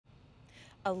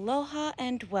Aloha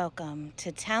and welcome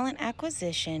to Talent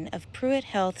Acquisition of Pruitt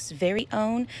Health's very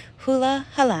own Hula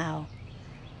Halau.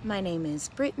 My name is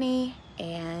Brittany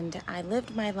and I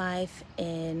lived my life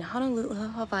in Honolulu,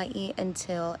 Hawaii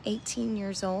until 18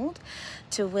 years old,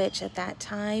 to which at that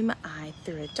time I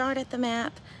threw a dart at the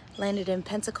map, landed in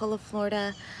Pensacola,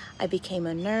 Florida. I became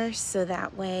a nurse so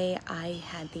that way I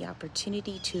had the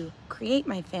opportunity to create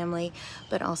my family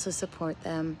but also support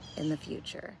them in the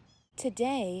future.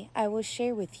 Today, I will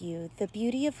share with you the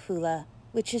beauty of hula,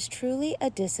 which is truly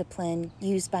a discipline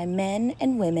used by men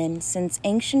and women since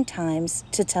ancient times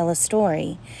to tell a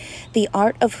story. The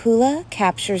art of hula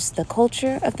captures the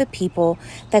culture of the people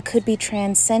that could be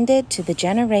transcended to the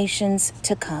generations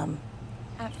to come.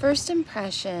 At first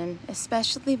impression,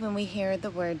 especially when we hear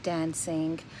the word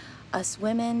dancing, us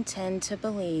women tend to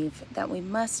believe that we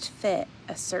must fit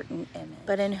a certain image.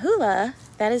 But in hula,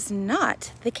 that is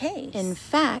not the case. In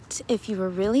fact, if you were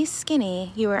really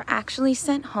skinny, you were actually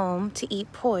sent home to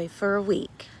eat poi for a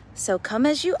week. So come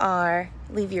as you are,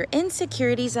 leave your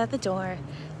insecurities at the door,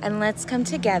 and let's come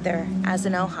together as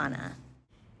an ohana.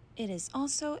 It is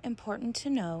also important to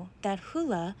know that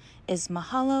hula is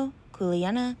mahalo,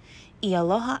 kuleana, I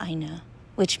aloha aina,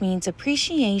 which means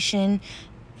appreciation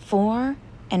for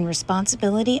and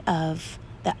responsibility of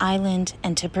the island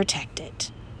and to protect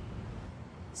it.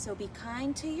 So be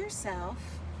kind to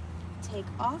yourself, take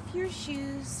off your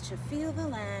shoes to feel the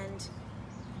land,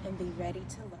 and be ready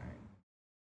to learn.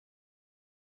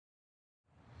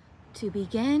 To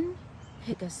begin,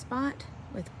 pick a spot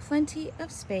with plenty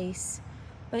of space,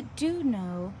 but do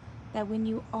know that when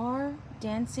you are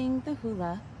dancing the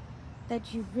hula,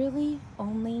 that you really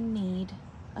only need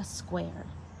a square.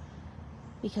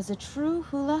 Because a true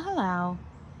hula halau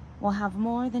will have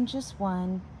more than just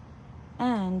one,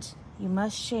 and you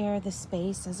must share the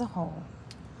space as a whole.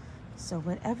 So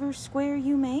whatever square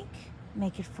you make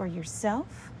it for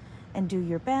yourself, and do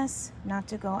your best not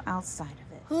to go outside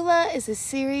of it. Hula is a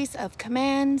series of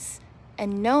commands,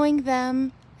 and knowing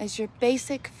them as your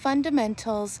basic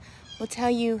fundamentals will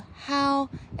tell you how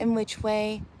and which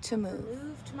way to move. I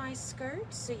removed my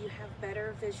skirt so you have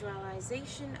better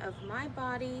visualization of my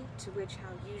body, to which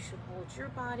how you should hold your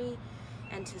body.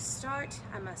 And to start,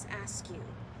 I must ask you,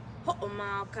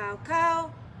 ho'omau kau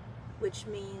kau, which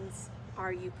means,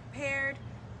 are you prepared?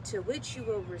 To which you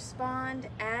will respond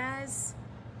as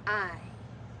I.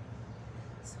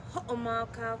 So,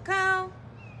 ho'omau kau kau,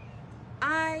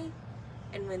 I.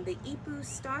 And when the ipu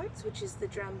starts, which is the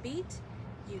drum beat,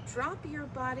 you drop your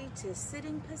body to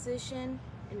sitting position,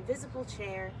 invisible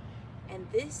chair, and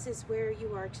this is where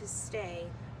you are to stay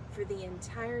for the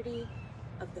entirety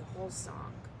of the whole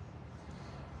song.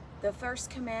 The first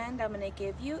command I'm going to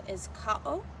give you is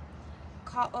ka'o.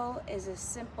 Ka'o is a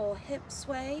simple hip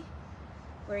sway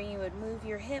where you would move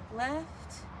your hip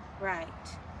left, right,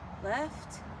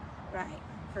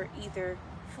 for either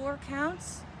 4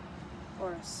 counts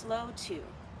or a slow 2.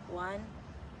 1,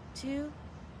 2,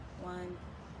 1,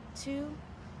 2,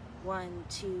 1,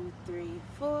 2, 3,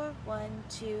 4, 1,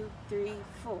 2, 3,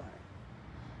 4.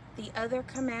 The other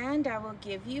command I will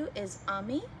give you is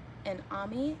ami, and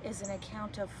ami is an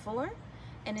account of 4,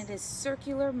 and it is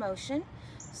circular motion.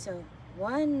 So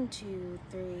 1, 2,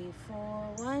 3,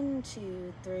 4, 1,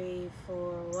 2, 3, 4,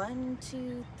 1,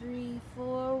 2, 3,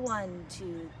 4, 1,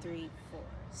 2, 3, 4.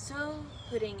 So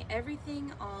putting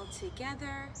everything all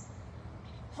together,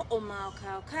 ho'omau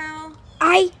kau kau,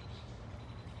 I.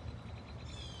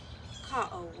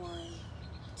 Ka'o 1,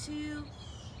 2,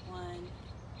 1,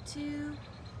 2,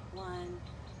 1,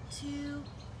 2,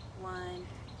 1,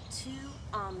 2,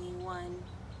 ami 1,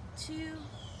 2,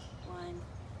 1,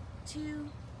 2,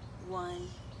 1,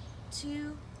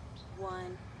 2,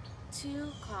 1,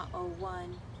 2, Ka'o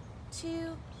 1,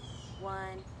 2,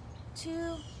 1,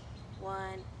 2,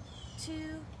 1,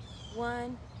 2,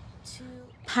 1, 2,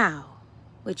 pow,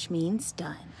 which means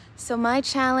done. So my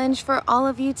challenge for all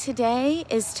of you today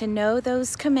is to know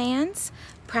those commands,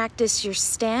 practice your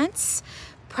stance,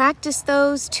 practice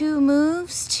those 2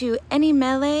 moves to any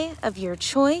melee of your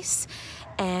choice,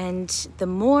 and the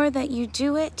more that you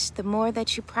do it, the more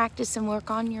that you practice and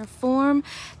work on your form,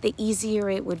 the easier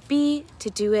it would be to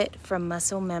do it from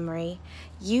muscle memory.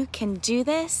 You can do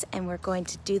this, and we're going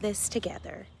to do this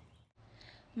together.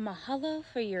 Mahalo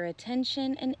for your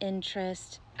attention and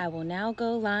interest. I will now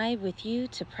go live with you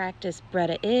to practice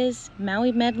Bretta Is,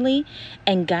 Maui Medley,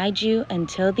 and guide you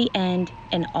until the end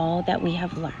in all that we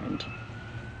have learned.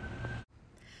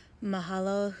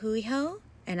 Mahalo hui hou,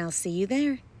 and I'll see you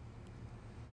there.